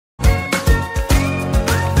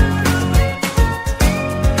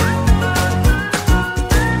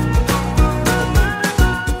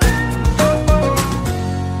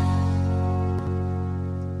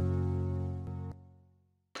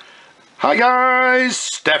Hi guys,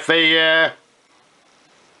 Steffi here.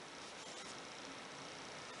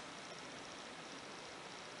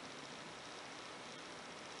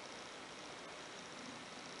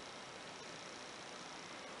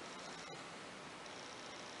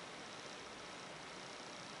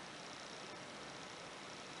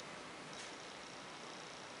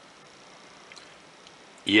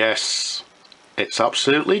 Yes, it's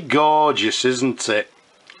absolutely gorgeous, isn't it?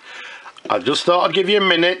 I just thought I'd give you a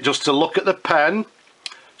minute just to look at the pen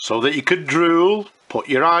so that you could drool, put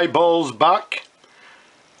your eyeballs back.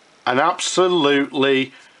 An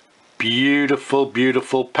absolutely beautiful,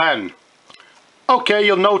 beautiful pen. Okay,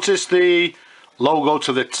 you'll notice the logo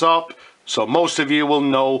to the top, so most of you will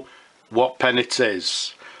know what pen it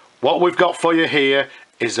is. What we've got for you here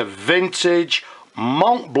is a vintage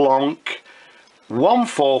Montblanc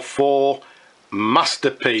 144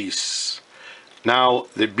 masterpiece. Now,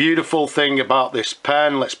 the beautiful thing about this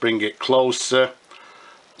pen, let's bring it closer.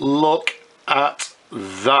 Look at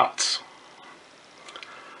that.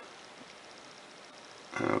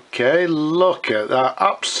 Okay, look at that.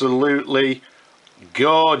 Absolutely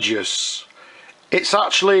gorgeous. It's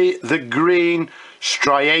actually the green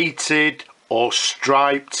striated or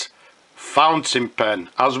striped fountain pen.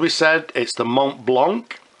 As we said, it's the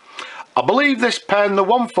Montblanc. I believe this pen, the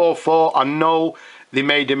 144, I know they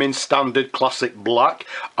made him in standard classic black.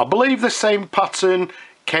 I believe the same pattern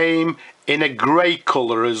came in a grey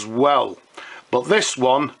colour as well. But this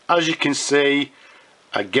one, as you can see,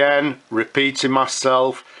 again, repeating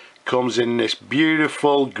myself, comes in this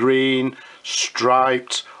beautiful green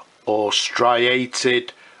striped or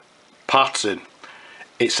striated pattern.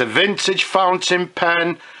 It's a vintage fountain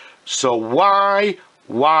pen, so why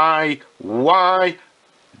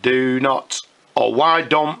do not, or why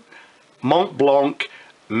don't Montblanc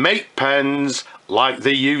make pens like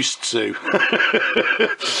they used to?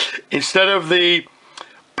 Instead of the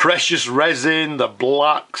precious resin, the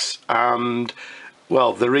blacks, and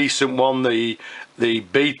well, the recent one, the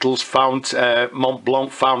Beatles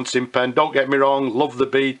Montblanc fountain pen. Don't get me wrong, love the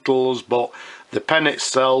Beatles, but the pen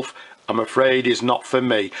itself, I'm afraid, is not for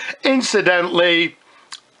me. Incidentally,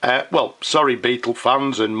 well, sorry Beatle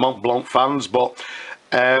fans and Montblanc fans, but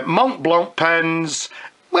Montblanc pens,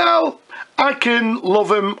 well, I can love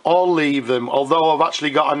them or leave them, although I've actually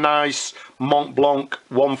got a nice Montblanc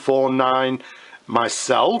 149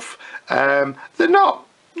 myself. They're not,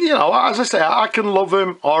 you know, as I say, I can love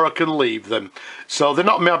them or I can leave them. So they're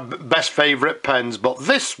not my best favourite pens, but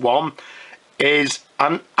this one is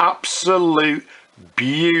an absolute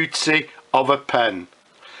beauty of a pen.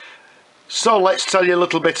 So let's tell you a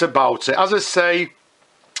little bit about it. As I say,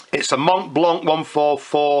 it's a Montblanc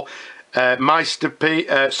 144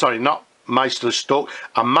 masterpiece, sorry, not Meisterstück,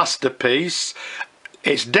 a masterpiece.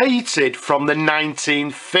 It's dated from the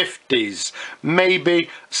 1950s, maybe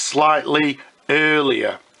slightly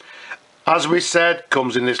earlier. As we said,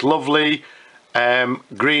 comes in this lovely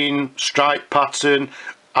green stripe pattern.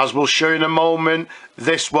 As we'll show you in a moment,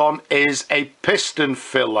 this one is a piston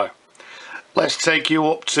filler. Let's take you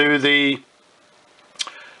up to the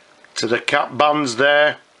cap bands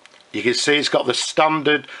there. You can see it's got the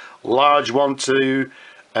standard large one to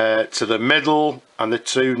the middle and the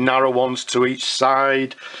two narrow ones to each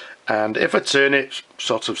side. And if I turn it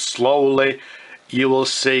sort of slowly, you will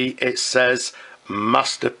see it says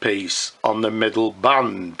masterpiece on the middle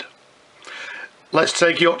band. Let's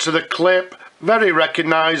take you up to the clip. Very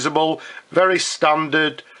recognisable, very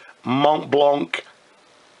standard Montblanc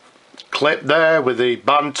clip there with the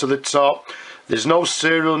band to the top. There's no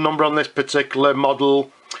serial number on this particular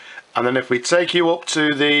model. And then if we take you up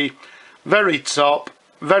to the very top,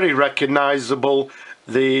 very recognisable,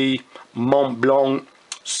 the Montblanc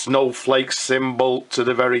snowflake symbol to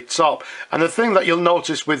the very top. And the thing that you'll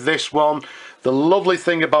notice with this one, the lovely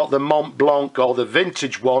thing about the Montblanc or the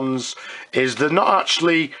vintage ones is they're not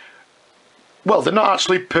actually, well, they're not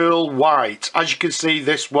actually pearl white. As you can see,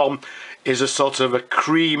 this one is a sort of a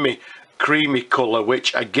creamy colour,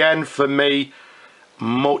 which again for me,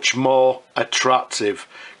 much more attractive.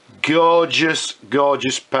 Gorgeous,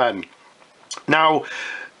 gorgeous pen. Now,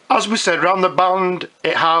 as we said, around the band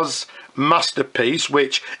it has masterpiece,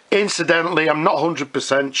 which incidentally I'm not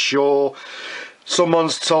 100% sure.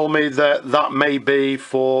 Someone's told me that that may be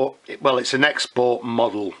for, well, it's an export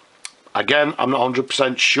model. Again, I'm not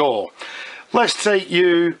 100% sure. Let's take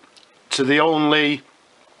you to the only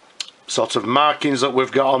sort of markings that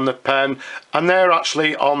we've got on the pen, and they're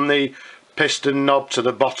actually on the piston knob to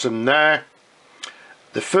the bottom there.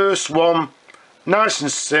 The first one, nice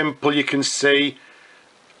and simple, you can see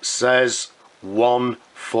says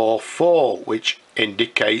 144, which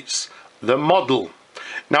indicates the model.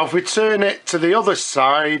 Now if we turn it to the other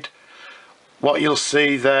side, what you'll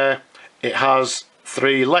see there, it has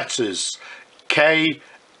 3 letters, K,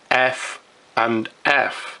 F and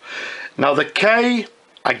F. Now the K,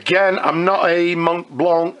 again, I'm not a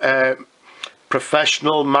Montblanc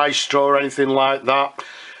professional maestro or anything like that.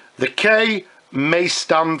 The K may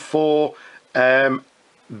stand for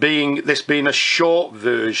being a short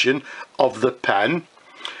version of the pen.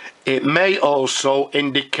 It may also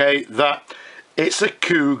indicate that it's a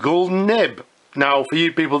Kugel nib. Now for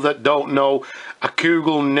you people that don't know, a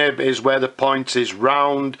Kugel nib is where the point is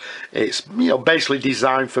round. It's, you know, basically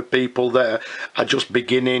designed for people that are just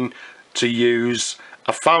beginning to use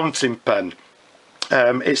a fountain pen.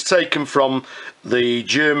 It's taken from the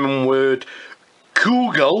German word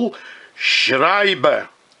Kugel Schreiber,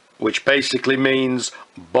 which basically means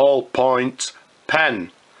ballpoint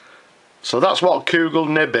pen. So that's what a Kugel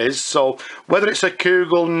nib is. So whether it's a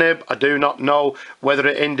Kugel nib, I do not know. Whether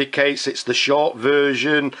it indicates it's the short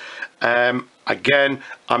version, again,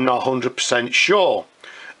 I'm not 100% sure.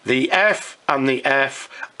 The F and the F,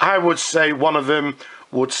 I would say one of them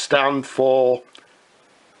would stand for,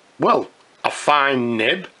 well, a fine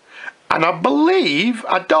nib. And I believe,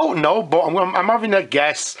 I don't know, but I'm having a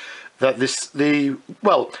guess that it's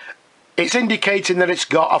indicating that it's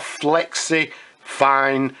got a flexi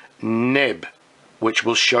fine nib, which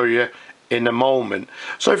we'll show you in a moment.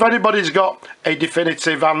 So if anybody's got a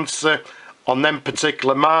definitive answer on them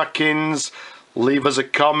particular markings, leave us a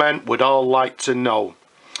comment. We'd all like to know.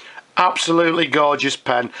 Absolutely gorgeous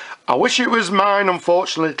pen. I wish it was mine.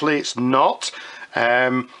 Unfortunately it's not.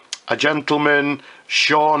 A gentleman,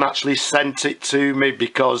 Sean, actually sent it to me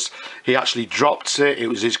because he actually dropped it. It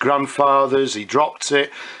was his grandfather's. He dropped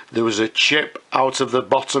it. There was a chip out of the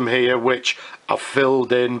bottom here which I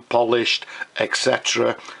filled in, polished,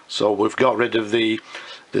 etc. So we've got rid of the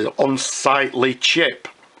unsightly chip.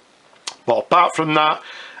 But apart from that,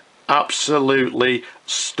 absolutely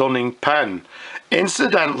stunning pen.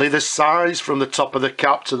 Incidentally, the size from the top of the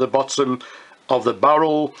cap to the bottom of the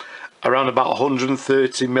barrel, around about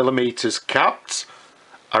 130 millimeters capped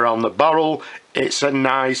around the barrel. It's a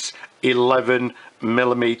nice 11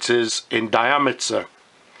 millimeters in diameter.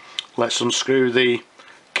 Let's unscrew the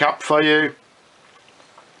cap for you.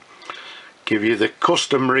 Give you the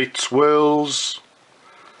customary twirls.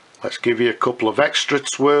 Let's give you a couple of extra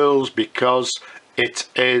twirls because it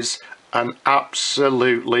is an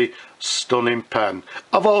absolutely stunning pen.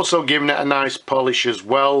 I've also given it a nice polish as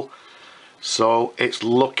well, so it's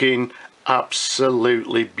looking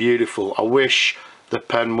absolutely beautiful. I wish the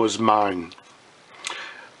pen was mine.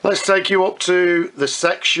 Let's take you up to the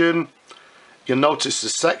section. You'll notice the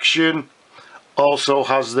section also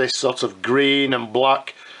has this sort of green and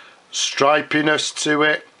black stripiness to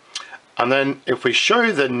it. And then if we show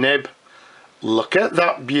you the nib, look at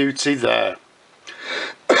that beauty there.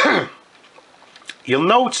 You'll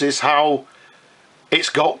notice how it's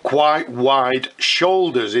got quite wide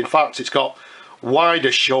shoulders. In fact, it's got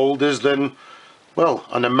wider shoulders than, well,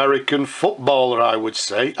 an American footballer, I would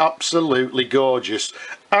say. Absolutely gorgeous.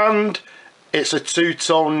 And it's a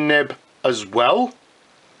two-tone nib as well.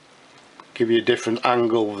 Give you a different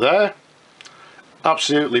angle there.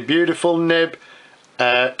 Absolutely beautiful nib.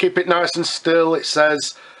 Keep it nice and still. It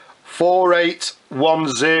says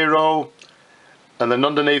 4810, and then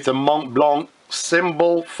underneath the Montblanc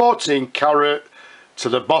symbol, 14 carat to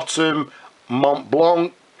the bottom,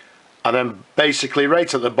 Montblanc, and then basically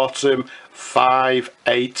right at the bottom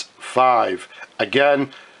 585.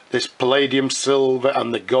 Again, this palladium silver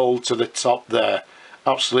and the gold to the top there.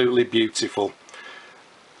 Absolutely beautiful.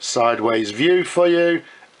 Sideways view for you,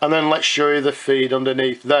 and then let's show you the feed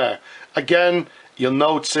underneath there. Again, you'll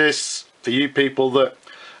notice, for you people that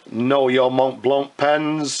know your Montblanc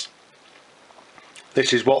pens,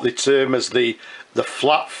 this is what they term as the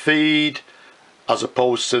flat feed, as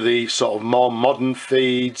opposed to the sort of more modern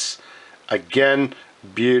feeds. Again,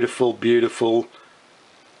 beautiful, beautiful,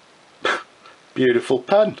 beautiful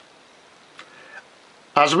pen.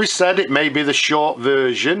 As we said, it may be the short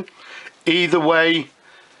version. Either way,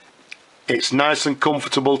 it's nice and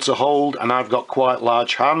comfortable to hold, and I've got quite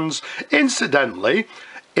large hands. Incidentally,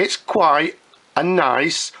 it's quite a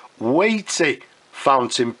nice weighty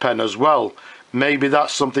fountain pen as well. Maybe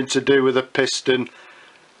that's something to do with the piston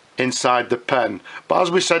inside the pen. But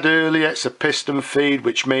as we said earlier, it's a piston feed,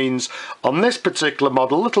 which means on this particular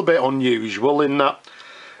model, a little bit unusual in that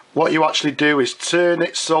what you actually do is turn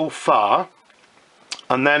it so far,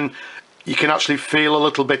 and then you can actually feel a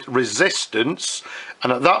little bit resistance,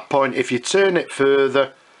 and at that point, if you turn it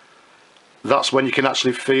further, that's when you can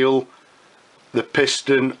actually feel the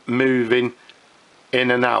piston moving in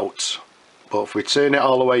and out. But if we turn it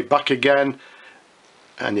all the way back again,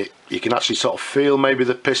 and you can actually sort of feel maybe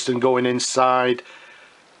the piston going inside,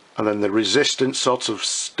 and then the resistance sort of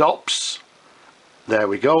stops. There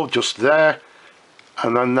we go, just there,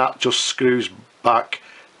 and then that just screws back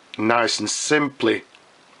nice and simply.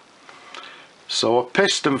 So a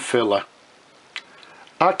piston filler,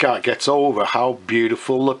 I can't get over how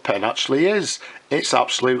beautiful the pen actually is. It's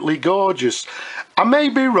absolutely gorgeous. I may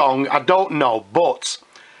be wrong, I don't know, but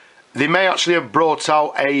they may actually have brought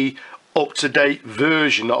out a up-to-date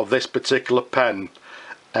version of this particular pen.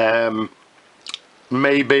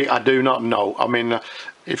 Maybe, I do not know. I mean,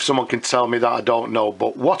 if someone can tell me that, I don't know.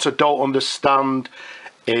 But what I don't understand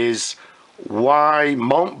is why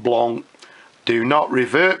Montblanc do not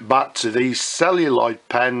revert back to these celluloid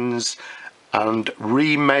pens and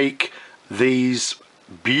remake these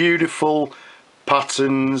beautiful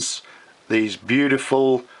patterns, these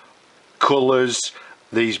beautiful colours,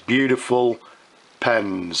 these beautiful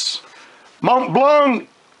pens. Montblanc,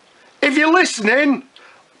 if you're listening,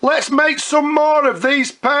 let's make some more of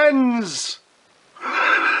these pens.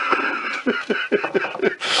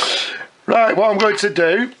 Right, what I'm going to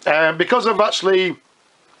do, because I've actually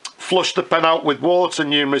flushed the pen out with water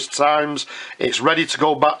numerous times, it's ready to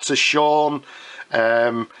go back to Sean.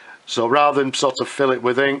 So rather than sort of fill it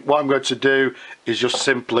with ink, what I'm going to do is just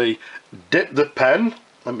simply dip the pen.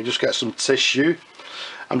 Let me just get some tissue.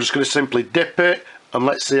 I'm just going to simply dip it, and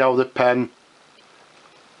let's see how the pen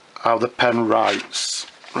writes.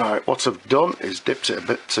 Right, what I've done is dipped it a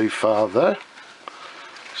bit too far there,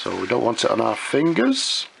 so we don't want it on our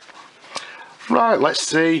fingers. Right, let's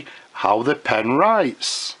see how the pen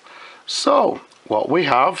writes. So what we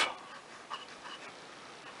have,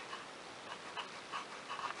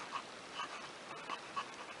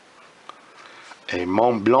 a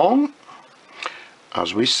Montblanc,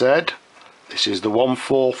 as we said, this is the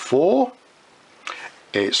 144.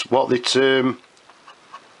 It's what they term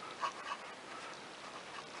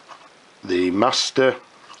the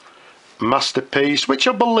masterpiece, which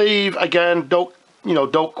I believe, again, don't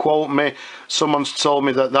quote me, someone's told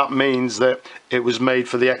me that that means that it was made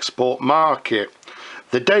for the export market.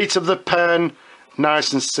 The date of the pen,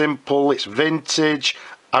 nice and simple, it's vintage,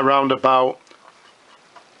 around about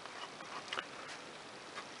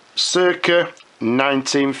circa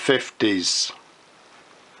 1950s.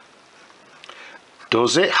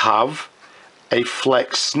 Does it have a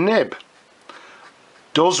flex nib?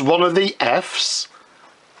 Does one of the F's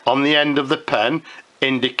on the end of the pen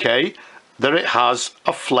indicate that it has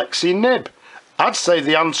a flexi nib? I'd say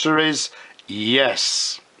the answer is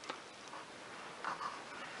yes.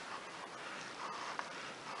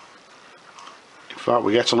 In fact,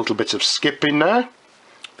 we get a little bit of skipping there.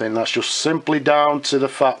 Then that's just simply down to the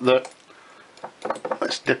fact that,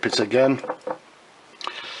 let's dip it again.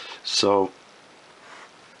 So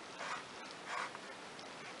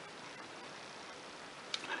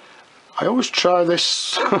I always try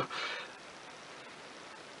this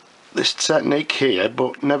this technique here,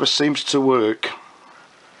 but never seems to work.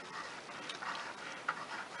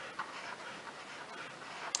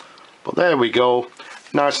 But there we go,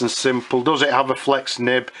 nice and simple. Does it have a flex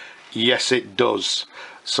nib? Yes, it does.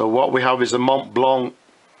 So what we have is a Montblanc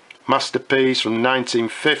masterpiece from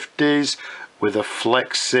 1950s with a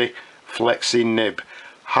flexi nib.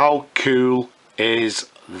 How cool is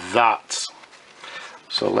that?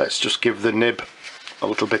 So let's just give the nib a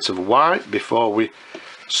little bit of white before we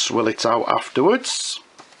swill it out afterwards.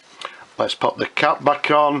 Let's pop the cap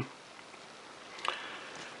back on,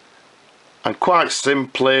 and quite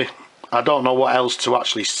simply, I don't know what else to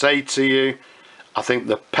actually say to you. I think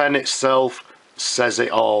the pen itself says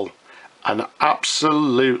it all. An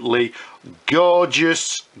absolutely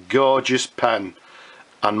gorgeous pen,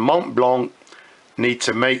 and Montblanc need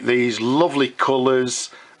to make these lovely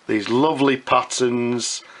colours, these lovely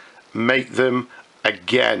patterns, make them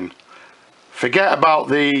again. Forget about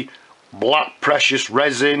the black precious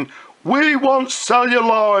resin. We want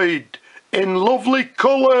celluloid in lovely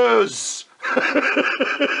colours.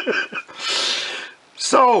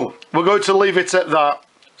 So we're going to leave it at that.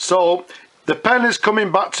 So the pen is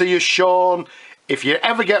coming back to you, Sean. If you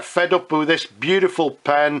ever get fed up with this beautiful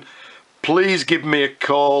pen, please give me a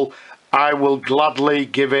call. I will gladly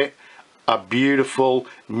give it a beautiful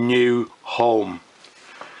new home.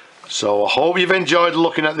 So I hope you've enjoyed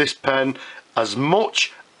looking at this pen as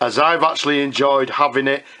much as I've actually enjoyed having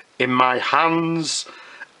it in my hands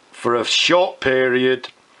for a short period.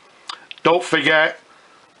 Don't forget,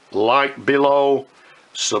 like below,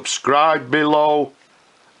 subscribe below,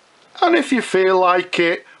 and if you feel like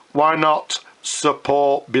it, why not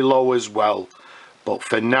support below as well. But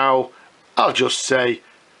for now, I'll just say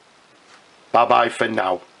Bye bye for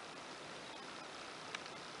now.